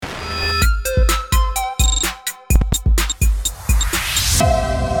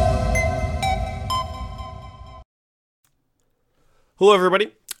Hello,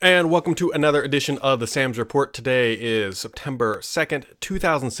 everybody, and welcome to another edition of the Sam's Report. Today is September 2nd,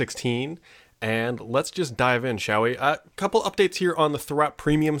 2016, and let's just dive in, shall we? A couple updates here on the Thurrott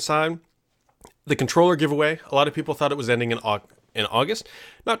Premium side. The controller giveaway, a lot of people thought it was ending in August.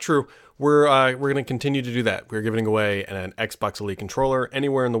 Not true. We're going to continue to do that. We're giving away an Xbox Elite controller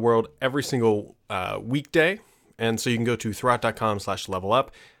anywhere in the world every single weekday, and so you can go to thurrott.com/levelup.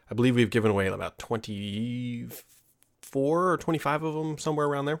 I believe we've given away about 24 or 25 of them, somewhere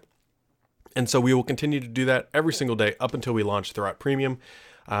around there. And so we will continue to do that every single day up until we launch Thurrott Premium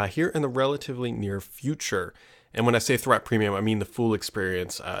here in the relatively near future. And when I say Thurrott Premium, I mean the full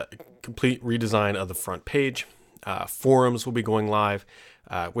experience, complete redesign of the front page. Forums will be going live,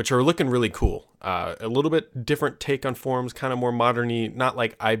 which are looking really cool. A little bit different take on forums, kind of more modern-y, not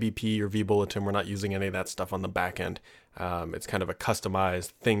like IBP or vBulletin. We're not using any of that stuff on the back end. It's kind of a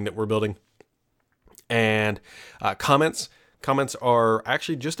customized thing that we're building. And comments are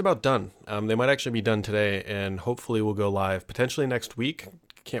actually just about done. They might actually be done today, and hopefully we'll go live potentially next week.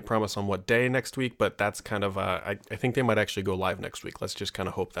 Can't promise on what day next week, but that's kind of, I think they might actually go live next week. Let's just kind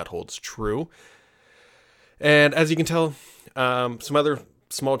of hope that holds true. And as you can tell, some other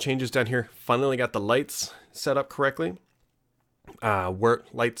small changes down here. Finally got the lights set up correctly. Where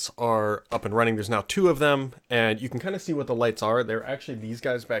lights are up and running. There's now 2 of them, and you can kind of see what the lights are. They're actually these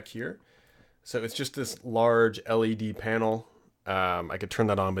guys back here. So it's just this large LED panel. I could turn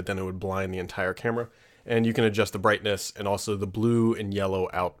that on, but then it would blind the entire camera. And you can adjust the brightness and also the blue and yellow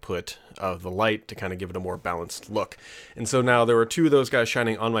output of the light to kind of give it a more balanced look. And so now there are 2 of those guys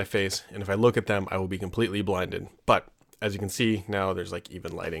shining on my face, and if I look at them, I will be completely blinded. But as you can see, now there's like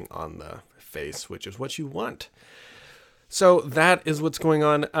even lighting on the face, which is what you want. So that is what's going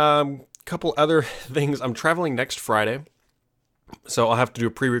on. Couple other things. I'm traveling next Friday. So I'll have to do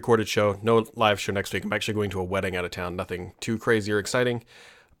a pre-recorded show. No live show next week. I'm actually going to a wedding out of town. Nothing too crazy or exciting.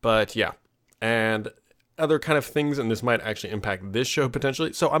 But yeah. And other kind of things, and this might actually impact this show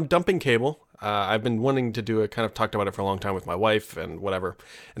potentially. So I'm dumping cable. I've been wanting to do it, kind of talked about it for a long time with my wife and whatever.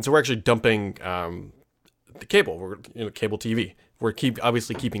 And so we're actually dumping the cable. We're cable TV. We're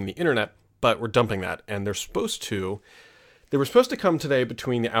obviously keeping the internet, but we're dumping that. And they were supposed to come today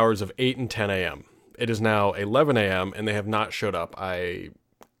between the hours of 8 and 10 a.m. It is now 11 a.m. and they have not showed up. I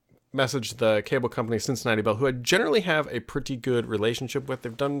messaged the cable company Cincinnati Bell, who I generally have a pretty good relationship with.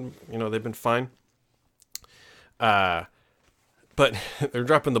 They've done, they've been fine. But they're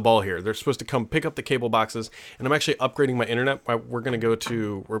dropping the ball here. They're supposed to come pick up the cable boxes, and I'm actually upgrading my internet. We're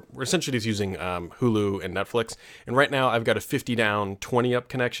essentially just using Hulu and Netflix. And right now I've got a 50 down, 20 up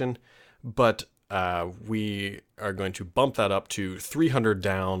connection, but we are going to bump that up to 300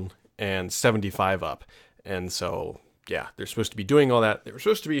 down and 75 up. And so, yeah, they're supposed to be doing all that. They were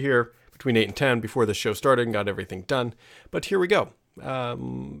supposed to be here between 8 and 10 before the show started and got everything done. But here we go.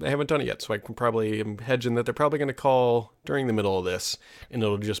 They haven't done it yet, so I'm hedging that they're probably going to call during the middle of this, and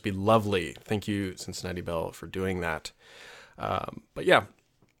it'll just be lovely. Thank you, Cincinnati Bell, for doing that. But yeah,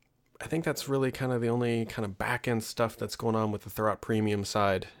 I think that's really kind of the only kind of back-end stuff that's going on with the Thurrott Premium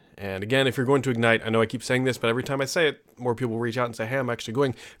side. And again, if you're going to Ignite, I know I keep saying this, but every time I say it, more people reach out and say, hey, I'm actually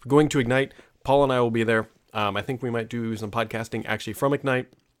going. If you're going to Ignite, Paul and I will be there. I think we might do some podcasting actually from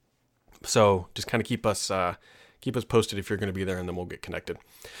Ignite. So just kind of keep us posted if you're going to be there, and then we'll get connected.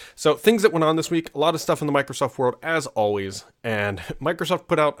 So things that went on this week, a lot of stuff in the Microsoft world, as always. And Microsoft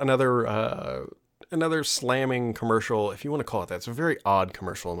put out another slamming commercial, if you want to call it that. It's a very odd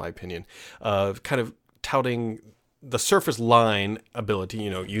commercial, in my opinion, of kind of touting the Surface Line ability,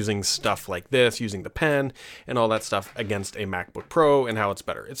 using stuff like this, using the pen and all that stuff against a MacBook Pro and how it's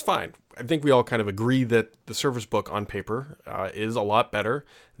better. It's fine. I think we all kind of agree that the Surface Book on paper is a lot better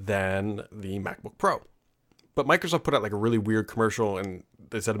than the MacBook Pro. But Microsoft put out like a really weird commercial, and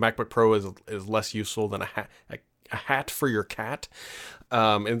they said a MacBook Pro is less useful than a hat for your cat.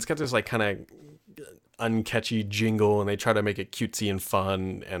 And it's got this like kind of uncatchy jingle, and they try to make it cutesy and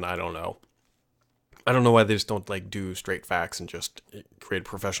fun, and I don't know why they just don't like do straight facts and just create a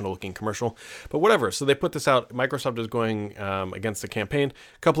professional looking commercial, but whatever. So they put this out. Microsoft is going against the campaign.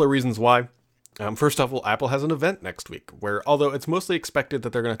 A couple of reasons why. First off, Apple has an event next week where, although it's mostly expected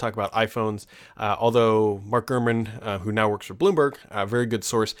that they're going to talk about iPhones, although Mark Gurman, who now works for Bloomberg, a very good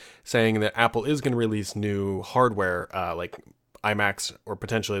source, saying that Apple is going to release new hardware like iMacs or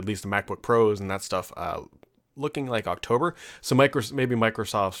potentially at least the MacBook Pros and that stuff, looking like October. So maybe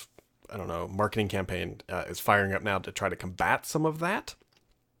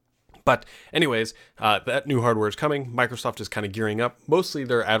But anyways, that new hardware is coming. Microsoft is kind of gearing up. Mostly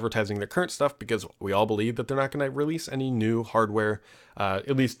they're advertising their current stuff because we all believe that they're not going to release any new hardware,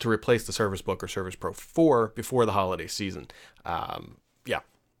 at least to replace the Service Book or Service Pro 4 before the holiday season. Yeah,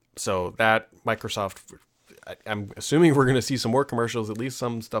 so that Microsoft, I'm assuming we're going to see some more commercials, at least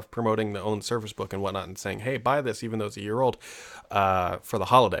some stuff promoting the own Surface Book and whatnot and saying, hey, buy this even though it's a year old for the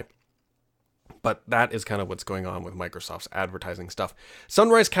holiday. But that is kind of what's going on with Microsoft's advertising stuff.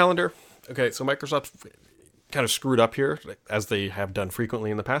 Sunrise Calendar. Okay, so Microsoft kind of screwed up here, as they have done frequently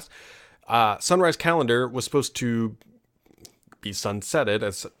in the past. Sunrise Calendar was supposed to be sunsetted,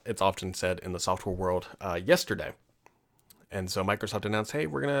 as it's often said in the software world, yesterday. And so Microsoft announced, hey,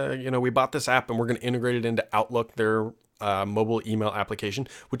 we're going to, we bought this app and we're going to integrate it into Outlook, their mobile email application,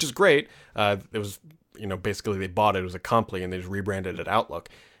 which is great. It was, basically they bought it. It was a Comply and they just rebranded it Outlook.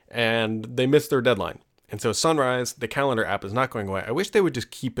 And they missed their deadline. And so Sunrise, the calendar app, is not going away. I wish they would just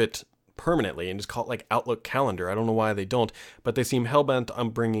keep it permanently and just call it like Outlook Calendar. I don't know why they don't, but they seem hellbent on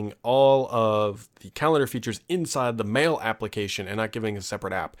bringing all of the calendar features inside the mail application and not giving a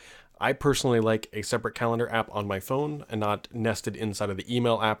separate app. I personally like a separate calendar app on my phone and not nested inside of the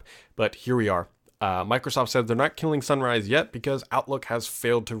email app, but here we are. Microsoft said they're not killing Sunrise yet because Outlook has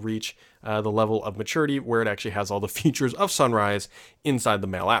failed to reach the level of maturity where it actually has all the features of Sunrise inside the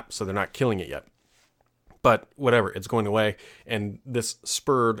Mail app, so they're not killing it yet. But whatever, it's going away, and this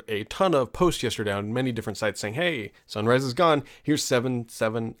spurred a ton of posts yesterday on many different sites saying, hey, Sunrise is gone, here's seven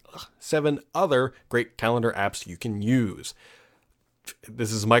other great calendar apps you can use.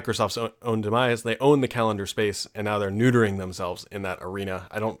 This is Microsoft's own demise. They own the calendar space, and now they're neutering themselves in that arena.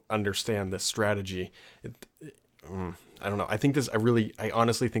 I don't understand this strategy. I don't know. I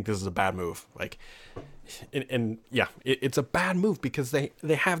honestly think this is a bad move. It's a bad move because they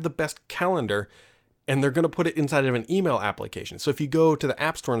have the best calendar, and they're going to put it inside of an email application. So if you go to the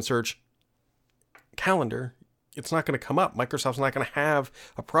App Store and search calendar, it's not going to come up. Microsoft's not going to have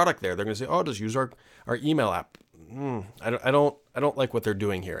a product there. They're going to say, oh, just use our email app. I don't like what they're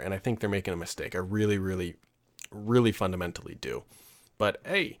doing here, and I think they're making a mistake. I really, really, really fundamentally do. But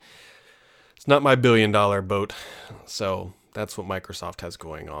hey, it's not my billion-dollar boat, so that's what Microsoft has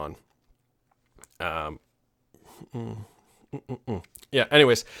going on. Yeah.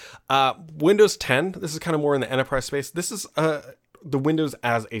 Anyways, Windows 10. This is kind of more in the enterprise space. This is the Windows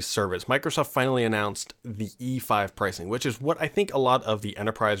as a service. Microsoft finally announced the E5 pricing, which is what I think a lot of the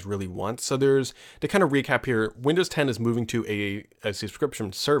enterprise really wants. So to kind of recap here, Windows 10 is moving to a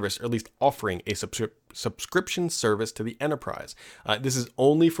subscription service, or at least offering a subscription service to the enterprise. This is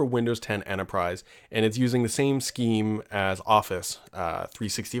only for Windows 10 Enterprise, and it's using the same scheme as Office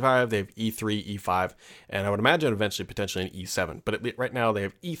 365. They have E3, E5, and I would imagine eventually potentially an E7. But right now they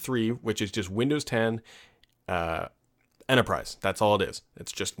have E3, which is just Windows 10 Enterprise. That's all it is.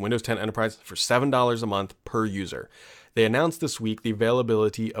 It's just Windows 10 Enterprise for $7 a month per user. They announced this week the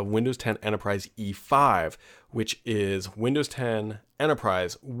availability of Windows 10 Enterprise E5, which is Windows 10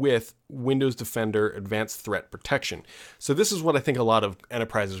 Enterprise with Windows Defender Advanced Threat Protection. So this is what I think a lot of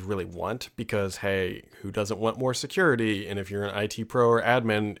enterprises really want because, hey, who doesn't want more security? And if you're an IT pro or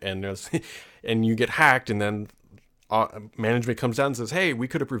admin and you get hacked and then management comes down and says, hey, we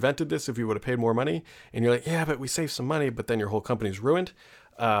could have prevented this if we would have paid more money. And you're like, yeah, but we saved some money, but then your whole company's ruined.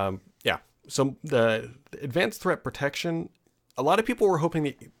 So the advanced threat protection, a lot of people were hoping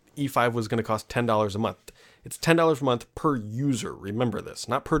the E5 was going to cost $10 a month. It's $10 a month per user. Remember this,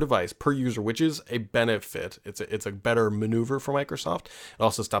 not per device, per user, which is a benefit. It's a better maneuver for Microsoft. It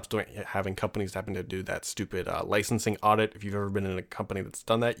also stops having companies having to do that stupid licensing audit. If you've ever been in a company that's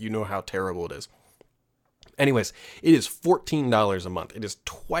done that, you know how terrible it is. Anyways, it is $14 a month. It is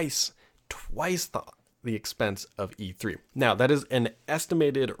twice the expense of E3. Now, that is an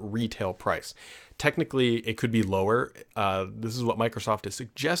estimated retail price. Technically, it could be lower. This is what Microsoft is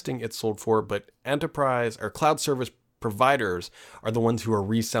suggesting it's sold for, but enterprise or cloud service providers are the ones who are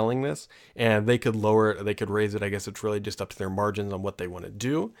reselling this, and they could lower it, they could raise it. I guess it's really just up to their margins on what they want to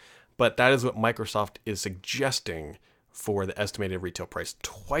do. But that is what Microsoft is suggesting for the estimated retail price,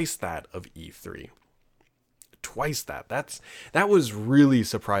 twice that of E3. Twice that. That was really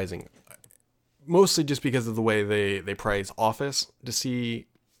surprising. Mostly just because of the way they price Office to see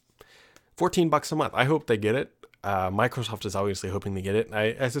 $14 a month. I hope they get it. Microsoft is obviously hoping they get it.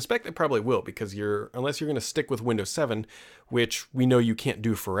 I suspect they probably will because unless you're going to stick with Windows 7, which we know you can't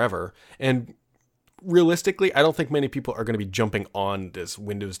do forever. And realistically, I don't think many people are going to be jumping on this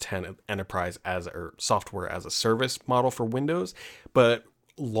Windows 10 Enterprise or software as a service model for Windows. But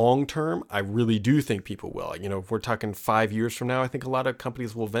long term, I really do think people will. You know, if we're talking 5 years from now, I think a lot of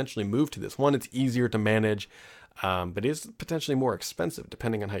companies will eventually move to this. One, it's easier to manage, but is potentially more expensive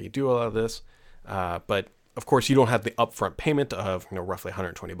depending on how you do all of this. But of course, you don't have the upfront payment of roughly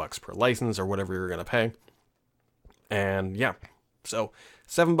 $120 per license or whatever you're going to pay. And yeah, so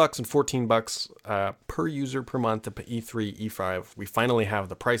 $7 and $14 per user per month to E3, E5. We finally have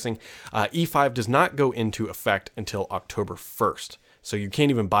the pricing. E5 does not go into effect until October 1st. So you can't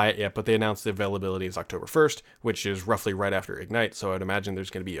even buy it yet, but they announced the availability is October 1st, which is roughly right after Ignite. So I'd imagine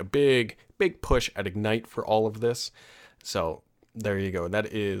there's going to be a big push at Ignite for all of this. So there you go. That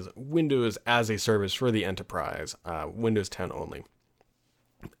is Windows as a service for the enterprise, Windows 10 only.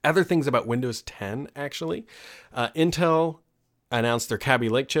 Other things about Windows 10, actually. Intel announced their Kaby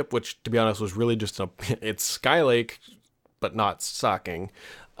Lake chip, which, to be honest, was really just it's Skylake, but not socking.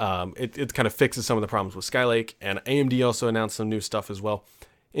 It kind of fixes some of the problems with Skylake, and AMD also announced some new stuff as well.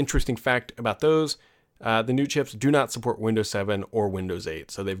 Interesting fact about those, the new chips do not support Windows 7 or Windows 8,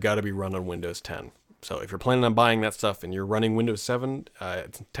 so they've got to be run on Windows 10. So if you're planning on buying that stuff and you're running Windows 7,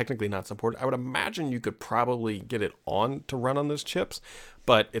 it's technically not supported. I would imagine you could probably get it on to run on those chips,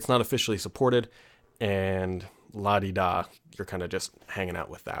 but it's not officially supported, and la-di-da, you're kind of just hanging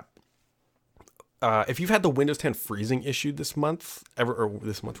out with that. If you've had the Windows 10 freezing issue this month,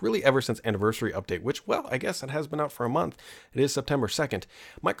 really ever since Anniversary Update, which, well, I guess it has been out for a month. It is September 2nd.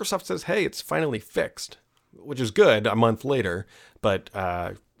 Microsoft says, hey, it's finally fixed, which is good a month later, but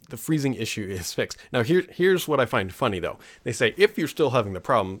the freezing issue is fixed. Now, here's what I find funny, though. They say, if you're still having the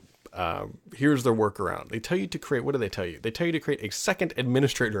problem, here's their workaround. They tell you to create, what do they tell you? They tell you to create a second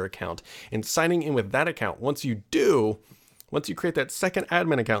administrator account, and signing in with that account, once you create that second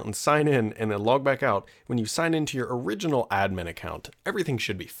admin account and sign in and then log back out, when you sign into your original admin account, everything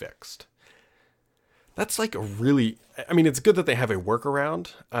should be fixed. That's like it's good that they have a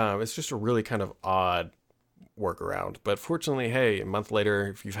workaround. It's just a really kind of odd workaround. But fortunately, hey, a month later,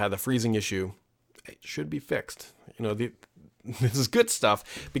 if you've had the freezing issue, it should be fixed. This is good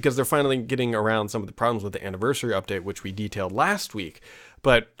stuff because they're finally getting around some of the problems with the Anniversary Update, which we detailed last week.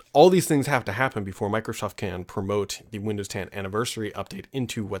 But all these things have to happen before Microsoft can promote the Windows 10 Anniversary Update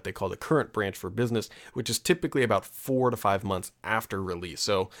into what they call the current branch for business, which is typically about 4 to 5 months after release.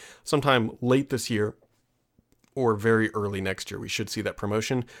 So sometime late this year or very early next year, we should see that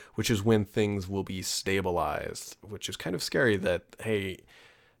promotion, which is when things will be stabilized, which is kind of scary that, hey,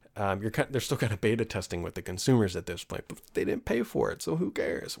 they're still kind of beta testing with the consumers at this point, but they didn't pay for it, so who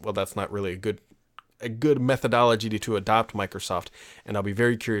cares? Well, that's not really a good methodology to adopt Microsoft, and I'll be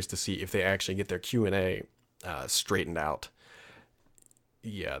very curious to see if they actually get their Q&A straightened out.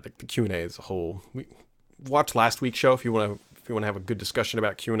 Yeah, the Q&A is a whole. Watch last week's show if you want to have a good discussion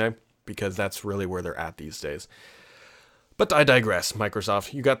about Q&A, because that's really where they're at these days. But I digress.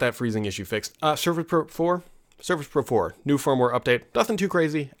 Microsoft, you got that freezing issue fixed. Surface Pro 4. Surface Pro 4, new firmware update. Nothing too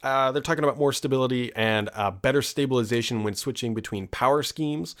crazy. They're talking about more stability and better stabilization when switching between power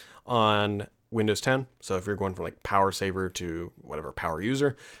schemes on Windows 10. So if you're going from like power saver to whatever power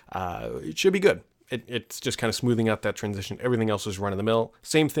user, it should be good. It's just kind of smoothing out that transition. Everything else is run of the mill.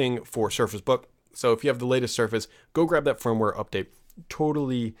 Same thing for Surface Book. So if you have the latest Surface, go grab that firmware update.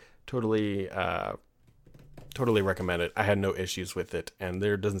 Totally recommend it. I had no issues with it, and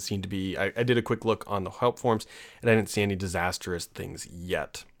there doesn't seem to be. I did a quick look on the help forums, and I didn't see any disastrous things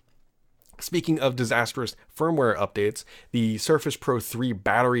yet. Speaking of disastrous firmware updates, the Surface Pro 3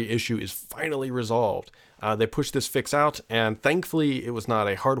 battery issue is finally resolved. They pushed this fix out, and thankfully it was not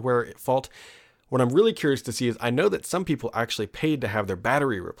a hardware fault. What I'm really curious to see is, I know that some people actually paid to have their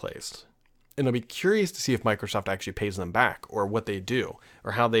battery replaced. And I'll be curious to see if Microsoft actually pays them back, or what they do,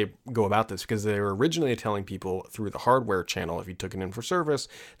 or how they go about this, because they were originally telling people through the hardware channel, if you took it in for service,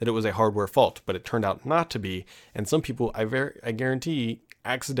 that it was a hardware fault, but it turned out not to be. And some people, I guarantee,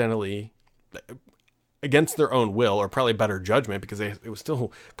 accidentally, against their own will, or probably better judgment, because it was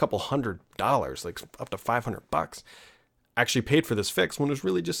still a couple $100, like up to $500, actually paid for this fix when it was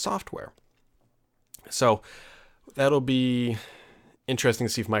really just software. So that'll be interesting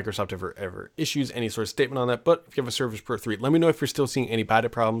to see if Microsoft ever issues any sort of statement on that. But if you have a Surface Pro 3, let me know if you're still seeing any battery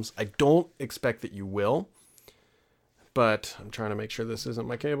problems. I don't expect that you will, but I'm trying to make sure this isn't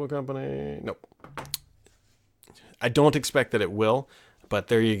my cable company. Nope. I don't expect that it will, but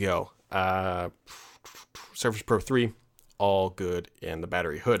there you go. Surface Pro 3, all good in the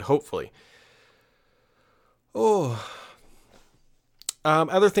battery hood, hopefully.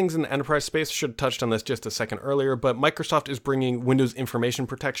 Other things in the enterprise space, should have touched on this just a second earlier, but Microsoft is bringing Windows Information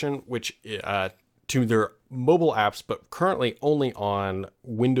Protection, which to their mobile apps, but currently only on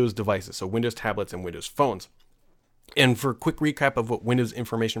Windows devices, so Windows tablets and Windows phones. And for a quick recap of what Windows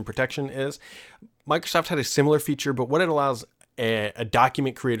Information Protection is, Microsoft had a similar feature, but what it allows a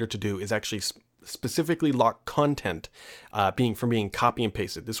document creator to do is actually specifically lock content from being copy and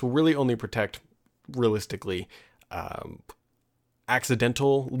pasted. This will really only protect, realistically,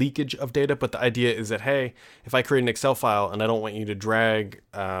 accidental leakage of data, but the idea is that, hey, if I create an Excel file and I don't want you to drag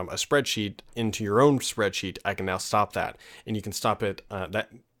a spreadsheet into your own spreadsheet, I can now stop that. And you can stop it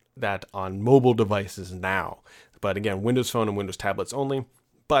that on mobile devices now. But again, Windows Phone and Windows tablets only,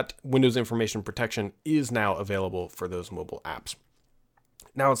 but Windows Information Protection is now available for those mobile apps.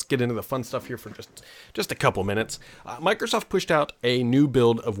 Now let's get into the fun stuff here for just a couple minutes. Microsoft pushed out a new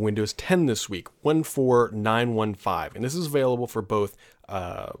build of Windows 10 this week, 14915, and this is available for both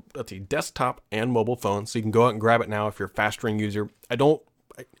desktop and mobile phones, so you can go out and grab it now if you're a fast-ring user.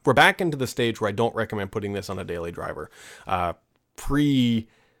 We're back into the stage where I don't recommend putting this on a daily driver.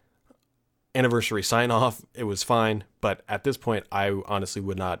 Pre-anniversary sign-off, it was fine, but at this point, I honestly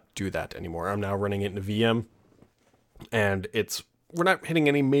would not do that anymore. I'm now running it in a VM, and we're not hitting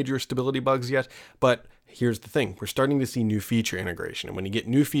any major stability bugs yet, but here's the thing. We're starting to see new feature integration. And when you get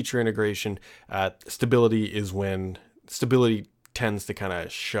new feature integration, stability is when stability tends to kind of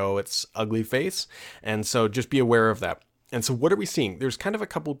show its ugly face. And so just be aware of that. And so what are we seeing? There's kind of a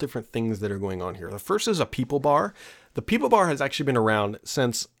couple different things that are going on here. The first is a people bar. The people bar has actually been around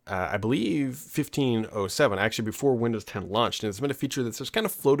since, I believe, 1507, actually before Windows 10 launched. And it's been a feature that's just kind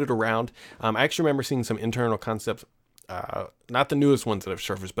of floated around. I actually remember seeing some internal concepts, not the newest ones that have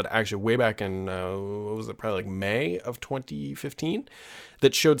surfaced, but actually way back in, probably like May of 2015,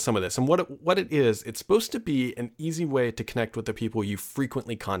 that showed some of this. And what it is, it's supposed to be an easy way to connect with the people you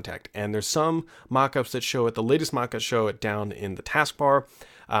frequently contact. And there's some mock-ups that show it. The latest mock-ups show it down in the taskbar.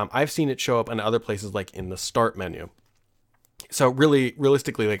 I've seen it show up in other places like in the start menu. So really,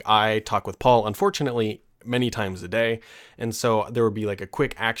 realistically, like I talk with Paul, unfortunately, many times a day. And so there would be like a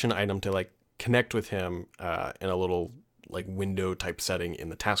quick action item to like connect with him in a little like window type setting in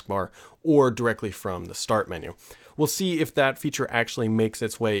the taskbar or directly from the start menu. We'll see if that feature actually makes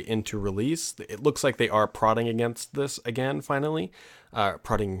its way into release. It looks like they are prodding against this again, finally.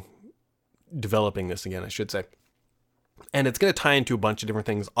 Developing this again, I should say. And it's going to tie into a bunch of different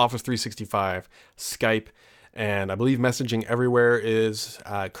things. Office 365, Skype, and I believe Messaging Everywhere is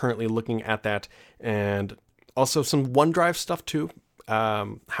currently looking at that. And also some OneDrive stuff too.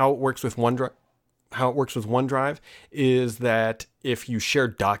 How it works with OneDrive is that if you share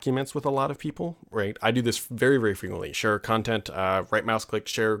documents with a lot of people, right? I do this very, very frequently. Share content, right mouse click,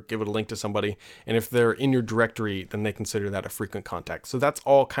 share, give it a link to somebody. And if they're in your directory, then they consider that a frequent contact. So that's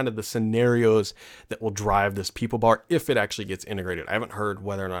all kind of the scenarios that will drive this people bar if it actually gets integrated. I haven't heard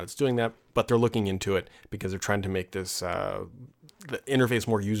whether or not it's doing that, but they're looking into it because they're trying to make this the interface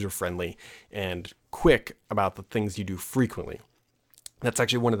more user-friendly and quick about the things you do frequently. That's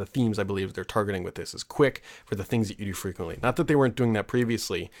actually one of the themes I believe they're targeting with this, is quick for the things that you do frequently. Not that they weren't doing that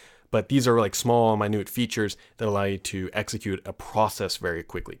previously, but these are like small, minute features that allow you to execute a process very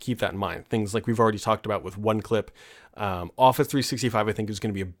quickly. Keep that in mind. Things like we've already talked about with OneClip. Office 365, I think, is going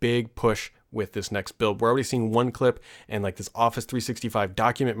to be a big push with this next build. We're already seeing OneClip and like this Office 365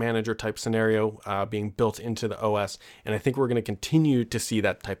 document manager type scenario being built into the OS. And I think we're going to continue to see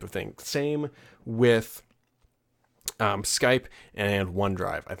that type of thing. Same with Skype and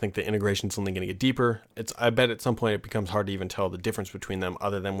OneDrive. I think the integration is only going to get deeper. I bet at some point it becomes hard to even tell the difference between them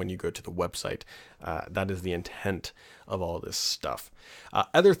other than when you go to the website. That is the intent of all this stuff.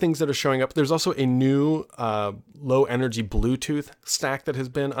 Other things that are showing up, there's also a new low energy Bluetooth stack that has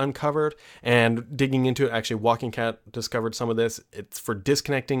been uncovered, and digging into it, actually Walking Cat discovered some of this. It's for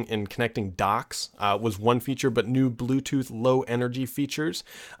disconnecting and connecting docks was one feature, but new Bluetooth low energy features.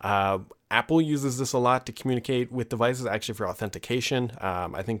 Apple uses this a lot to communicate with devices, actually for authentication.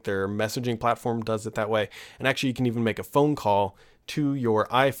 I think their messaging platform does it that way. And actually, you can even make a phone call to your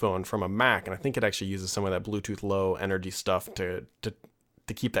iPhone from a Mac. And I think it actually uses some of that Bluetooth low energy stuff to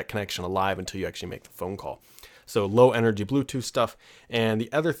keep that connection alive until you actually make the phone call. So low energy Bluetooth stuff. And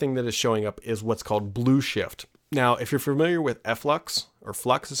the other thing that is showing up is what's called Blue Shift. Now, if you're familiar with Flux, or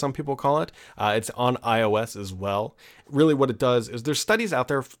Flux as some people call it, it's on iOS as well. Really what it does is there's studies out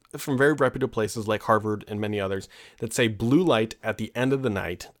there from very reputable places like Harvard and many others that say blue light at the end of the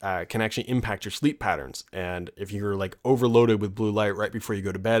night can actually impact your sleep patterns. And if you're like overloaded with blue light right before you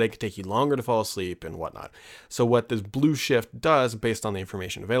go to bed, it can take you longer to fall asleep and whatnot. So what this Blue Shift does, based on the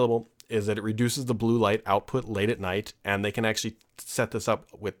information available, is that it reduces the blue light output late at night, and they can actually set this up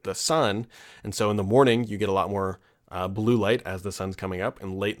with the sun. And so in the morning, you get a lot more blue light as the sun's coming up,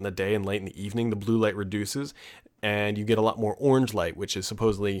 and late in the day and late in the evening, the blue light reduces, and you get a lot more orange light, which is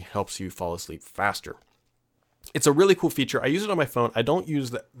supposedly helps you fall asleep faster. It's a really cool feature. I use it on my phone. I don't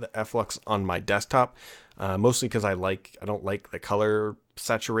use the Flux on my desktop, mostly because I don't like the color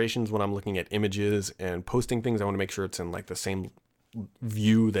saturations when I'm looking at images and posting things. I want to make sure it's in like the same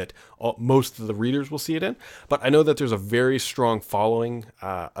view that most of the readers will see it in. But I know that there's a very strong following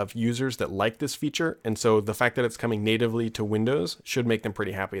of users that like this feature, and so the fact that it's coming natively to Windows should make them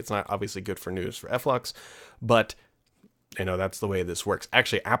pretty happy. It's not obviously good for news for Flux, but that's the way this works.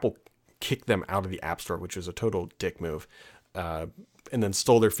 Actually, Apple kicked them out of the App Store, which was a total dick move, and then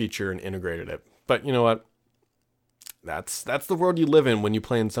stole their feature and integrated it. But you know what? That's the world you live in when you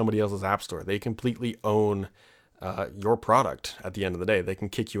play in somebody else's App Store. They completely own your product at the end of the day. They can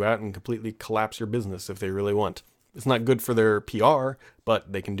kick you out and completely collapse your business if they really want. It's not good for their PR,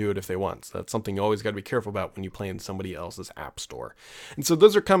 but they can do it if they want. So that's something you always got to be careful about when you play in somebody else's App Store. And so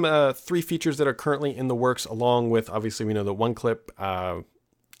those are three features that are currently in the works, along with, obviously, we know that one clip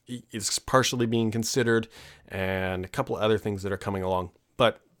is partially being considered, and a couple other things that are coming along.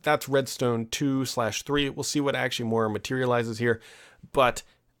 But that's Redstone 2/3. We'll see what actually more materializes here. But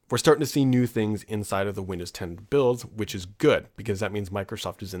we're starting to see new things inside of the Windows 10 builds, which is good, because that means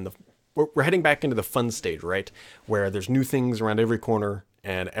Microsoft is we're heading back into the fun stage, right? Where there's new things around every corner,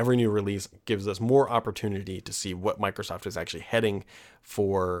 and every new release gives us more opportunity to see what Microsoft is actually heading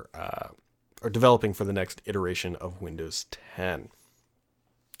for, or developing for the next iteration of Windows 10.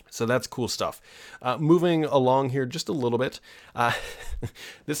 So that's cool stuff. Moving along here just a little bit.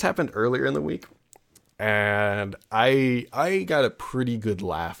 This happened earlier in the week, and I got a pretty good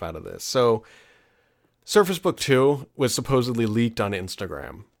laugh out of this. So Surface Book 2 was supposedly leaked on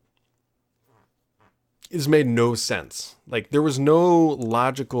Instagram. It's made no sense. Like, there was no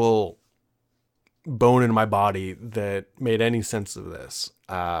logical bone in my body that made any sense of this.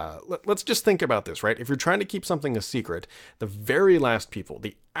 Let's just think about this, right? If you're trying to keep something a secret, the very last people,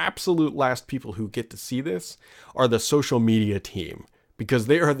 the absolute last people who get to see this are the social media team, because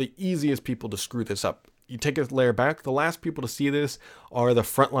they are the easiest people to screw this up. You take a layer back, the last people to see this are the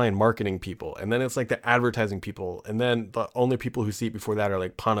frontline marketing people, and then it's like the advertising people, and then the only people who see it before that are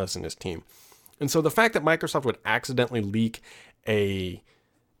like Panos and his team. And so the fact that Microsoft would accidentally leak a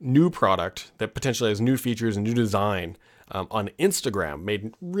new product that potentially has new features and new design on Instagram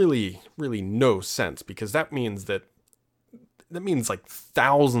made really, really no sense, because that means like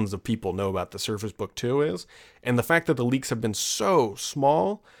thousands of people know about the Surface Book 2 is, and the fact that the leaks have been so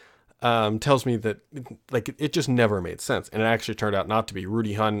small tells me that it just never made sense. And it actually turned out not to be.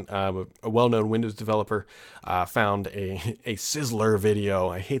 Rudy Hun, a well-known Windows developer, found a Sizzler video.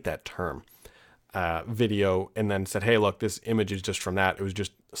 I hate that term. Video, and then said, hey, look, this image is just from that. It was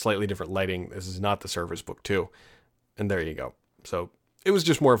just slightly different lighting. This is not the Surface Book 2. And there you go. So it was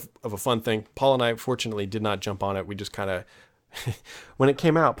just more of a fun thing. Paul and I, fortunately, did not jump on it. We just kind of, when it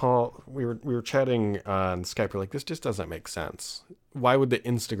came out, Paul, we were chatting on Skype. We're like, this just doesn't make sense. Why would the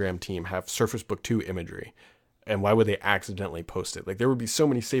Instagram team have Surface Book 2 imagery? And why would they accidentally post it? Like, there would be so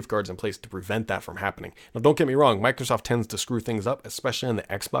many safeguards in place to prevent that from happening. Now, don't get me wrong. Microsoft tends to screw things up, especially on the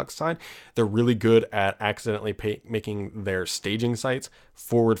Xbox side. They're really good at accidentally making their staging sites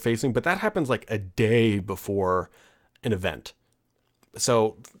forward-facing, but that happens like a day before an event.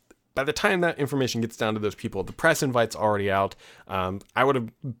 So by the time that information gets down to those people, the press invite's already out. I would have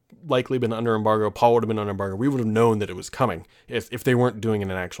likely been under embargo. Paul would have been under embargo. We would have known that it was coming if they weren't doing an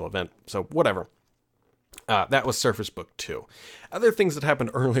actual event. So whatever. That was Surface Book 2. Other things that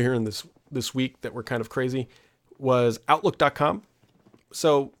happened earlier in this week that were kind of crazy was Outlook.com.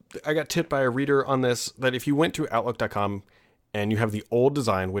 So I got tipped by a reader on this, that if you went to Outlook.com and you have the old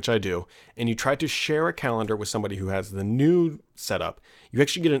design, which I do, and you try to share a calendar with somebody who has the new setup, you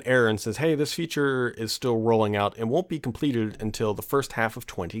actually get an error and says, hey, this feature is still rolling out and won't be completed until the first half of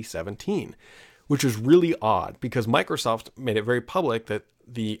 2017, which is really odd because Microsoft made it very public that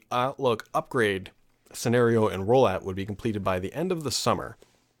the Outlook upgrade scenario and rollout would be completed by the end of the summer.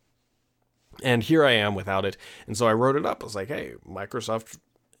 And here I am without it. And so I wrote it up. I was like, hey, Microsoft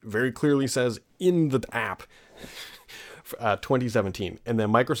very clearly says in the app 2017. And then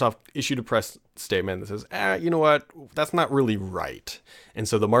Microsoft issued a press statement that says, you know what? That's not really right. And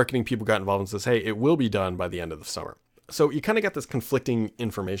so the marketing people got involved and says, hey, it will be done by the end of the summer. So you kind of got this conflicting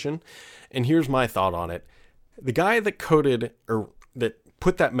information. And here's my thought on it. The guy that coded or that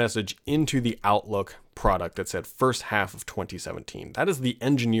put that message into the Outlook product that said first half of 2017. That is the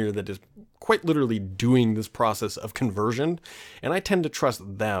engineer that is quite literally doing this process of conversion. And I tend to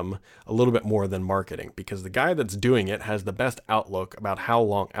trust them a little bit more than marketing because the guy that's doing it has the best outlook about how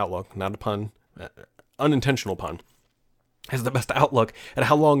long Outlook, not a pun, unintentional pun, has the best outlook at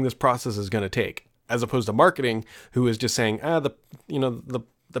how long this process is going to take, as opposed to marketing, who is just saying,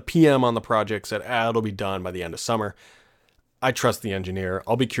 the the PM on the project said, it'll be done by the end of summer. I trust the engineer.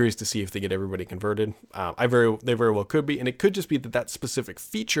 I'll be curious to see if they get everybody converted. They very well could be, and it could just be that specific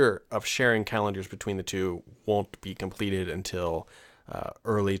feature of sharing calendars between the two won't be completed until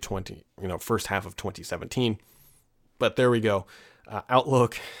first half of 2017. But there we go.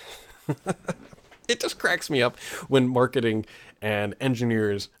 Outlook. It just cracks me up when marketing and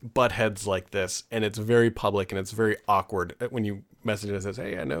engineers butt heads like this, and it's very public and it's very awkward when you message and says,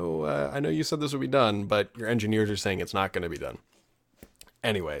 "Hey, I know you said this would be done, but your engineers are saying it's not going to be done."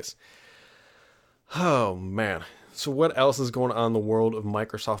 Anyways, oh man. So what else is going on in the world of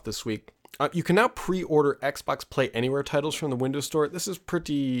Microsoft this week? You can now pre-order Xbox Play Anywhere titles from the Windows Store. This is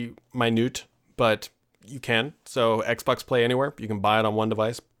pretty minute, but you can. So Xbox Play Anywhere, you can buy it on one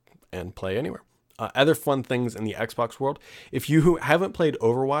device and play anywhere. Other fun things in the Xbox world. If you haven't played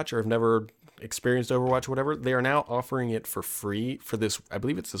Overwatch or have never experienced Overwatch or whatever, they are now offering it for free for this. I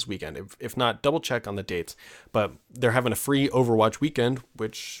believe it's this weekend. If not, double check on the dates. But they're having a free Overwatch weekend,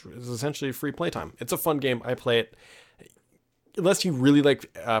 which is essentially free playtime. It's a fun game. I play it. Unless you really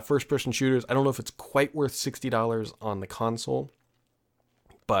like first-person shooters, I don't know if it's quite worth $60 on the console.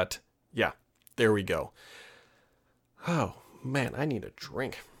 But yeah, there we go. Oh man, I need a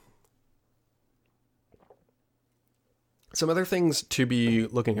drink. Some other things to be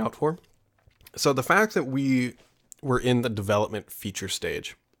looking out for. So the fact that we were in the development feature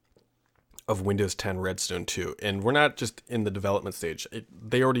stage of Windows 10 Redstone 2, and we're not just in the development stage.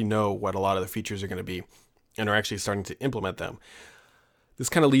 They already know what a lot of the features are going to be and are actually starting to implement them. This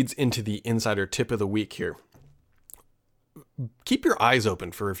kind of leads into the insider tip of the week here. Keep your eyes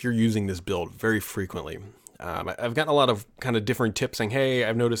open for if you're using this build very frequently. I've gotten a lot of kind of different tips saying, hey,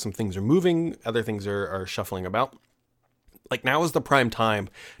 I've noticed some things are moving, other things are shuffling about. Like now is the prime time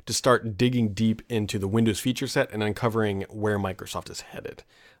to start digging deep into the Windows feature set and uncovering where Microsoft is headed.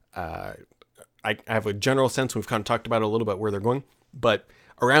 I have a general sense, we've kind of talked about it a little bit where they're going, but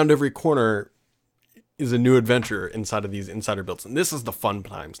around every corner is a new adventure inside of these insider builds. And this is the fun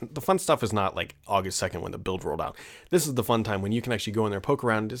times. The fun stuff is not like August 2nd when the build rolled out. This is the fun time when you can actually go in there, poke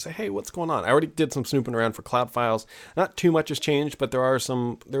around and just say, hey, what's going on? I already did some snooping around for cloud files. Not too much has changed, but there's a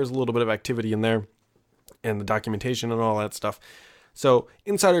little bit of activity in there. And the documentation and all that stuff. So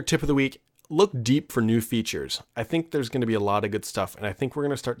insider tip of the week, look deep for new features. I think there's going to be a lot of good stuff, and I think we're going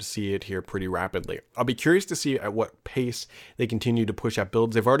to start to see it here pretty rapidly. I'll be curious to see at what pace they continue to push out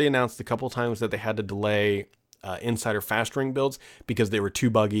builds. They've already announced a couple times that they had to delay insider fast ring builds because they were too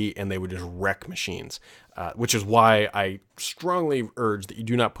buggy and they would just wreck machines, which is why I strongly urge that you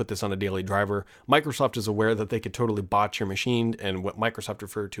do not put this on a daily driver. Microsoft is aware that they could totally botch your machine, and what Microsoft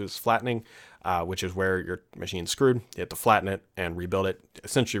referred to as flattening, which is where your machine's screwed. You have to flatten it and rebuild it,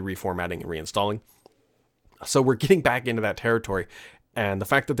 essentially reformatting and reinstalling. So we're getting back into that territory. And the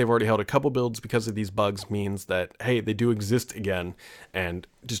fact that they've already held a couple builds because of these bugs means that, hey, they do exist again, and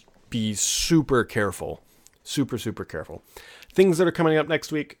just be super careful. Super, super careful. Things that are coming up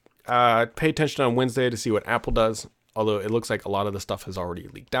next week. Pay attention on Wednesday to see what Apple does. Although it looks like a lot of the stuff has already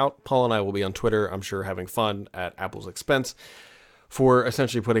leaked out. Paul and I will be on Twitter, I'm sure, having fun at Apple's expense for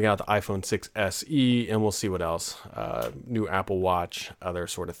essentially putting out the iPhone 6 SE, and we'll see what else. New Apple Watch, other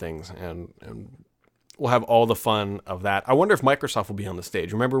sort of things. And we'll have all the fun of that. I wonder if Microsoft will be on the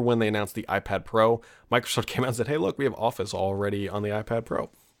stage. Remember when they announced the iPad Pro? Microsoft came out and said, hey, look, we have Office already on the iPad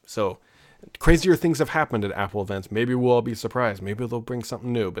Pro. So crazier things have happened at Apple events. Maybe we'll all be surprised. Maybe they'll bring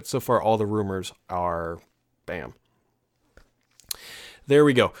something new. But so far, all the rumors are bam. There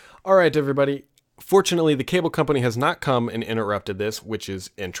we go. All right, everybody. Fortunately, the cable company has not come and interrupted this, which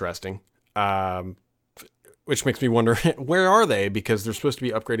is interesting. Which makes me wonder, where are they? Because they're supposed to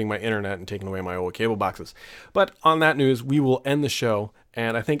be upgrading my internet and taking away my old cable boxes. But on that news, we will end the show.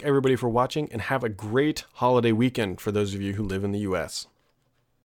 And I thank everybody for watching, and have a great holiday weekend for those of you who live in the U.S.